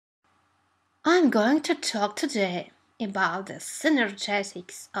I'm going to talk today about the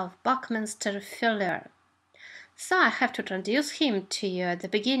synergetics of Buckminster Fuller. So I have to introduce him to you at the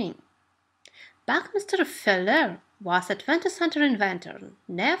beginning. Buckminster Fuller was a 20th century inventor,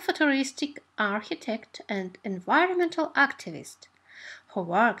 neo-futuristic architect, and environmental activist who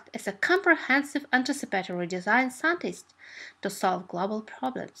worked as a comprehensive anticipatory design scientist to solve global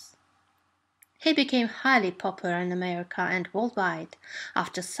problems. He became highly popular in America and worldwide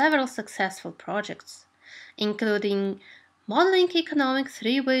after several successful projects, including modeling economic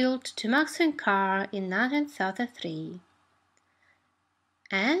three-wheeled to maximum car in 1933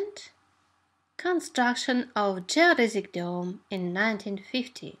 and construction of geodesic dome in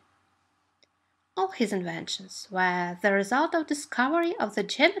 1950. All his inventions were the result of discovery of the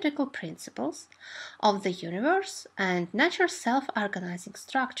geometrical principles of the universe and nature's self-organizing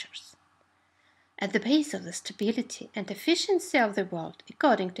structures. At the base of the stability and efficiency of the world,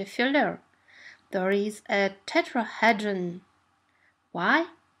 according to Fuller, there is a tetrahedron. Why?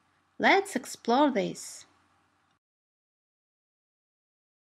 Let's explore this.